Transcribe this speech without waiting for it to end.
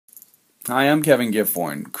Hi, I'm Kevin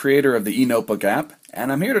Gifhorn, creator of the eNotebook app,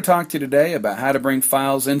 and I'm here to talk to you today about how to bring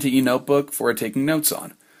files into eNotebook for taking notes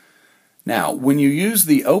on. Now, when you use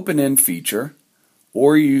the Open In feature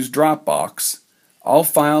or use Dropbox, all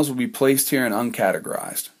files will be placed here and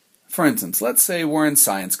uncategorized. For instance, let's say we're in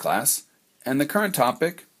science class and the current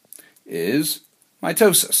topic is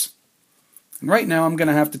mitosis. And right now I'm going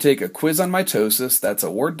to have to take a quiz on mitosis. That's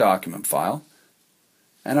a Word document file.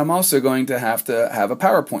 And I'm also going to have a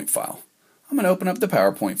PowerPoint file. I'm going to open up the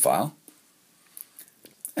PowerPoint file,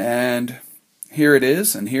 and here it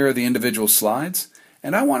is, and here are the individual slides,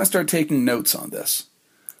 and I want to start taking notes on this.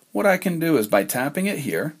 What I can do is by tapping it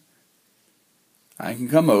here, I can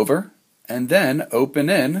come over and then open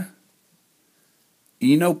in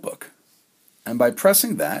eNotebook, and by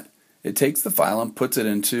pressing that, it takes the file and puts it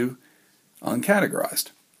into uncategorized.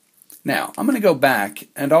 Now, I'm going to go back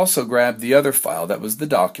and also grab the other file that was the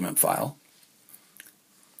document file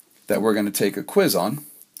that we're going to take a quiz on.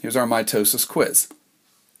 Here's our mitosis quiz.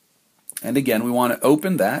 And again, we want to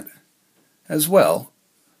open that as well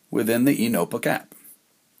within the eNotebook app.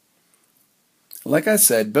 Like I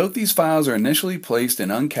said, both these files are initially placed in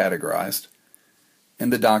uncategorized in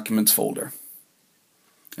the Documents folder.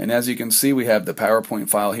 And as you can see, we have the PowerPoint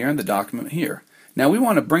file here and the document here. Now we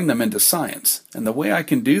want to bring them into Science, and the way I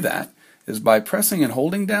can do that is by pressing and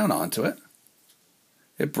holding down onto it.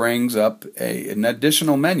 It brings up an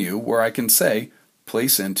additional menu where I can say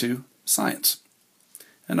place into Science.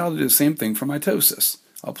 And I'll do the same thing for mitosis.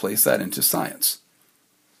 I'll place that into Science.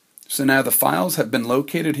 So now the files have been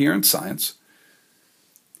located here in Science,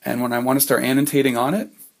 and when I want to start annotating on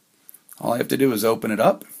it, all I have to do is open it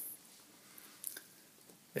up.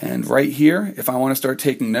 And right here, if I want to start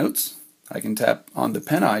taking notes, I can tap on the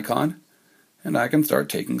pen icon and I can start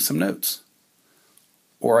taking some notes.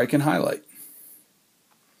 Or I can highlight.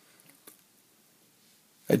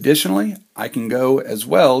 Additionally, I can go as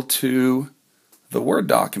well to the Word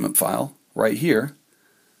document file right here.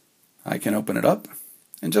 I can open it up,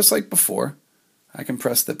 and just like before, I can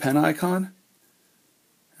press the pen icon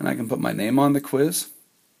and I can put my name on the quiz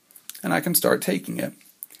and I can start taking it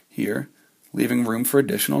here, leaving room for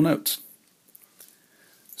additional notes.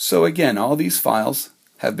 So again, all these files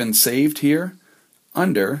have been saved here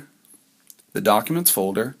under the Documents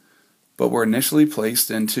folder, but were initially placed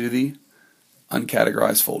into the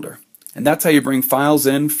uncategorized folder. And that's how you bring files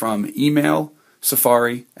in from email,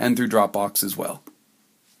 Safari, and through Dropbox as well.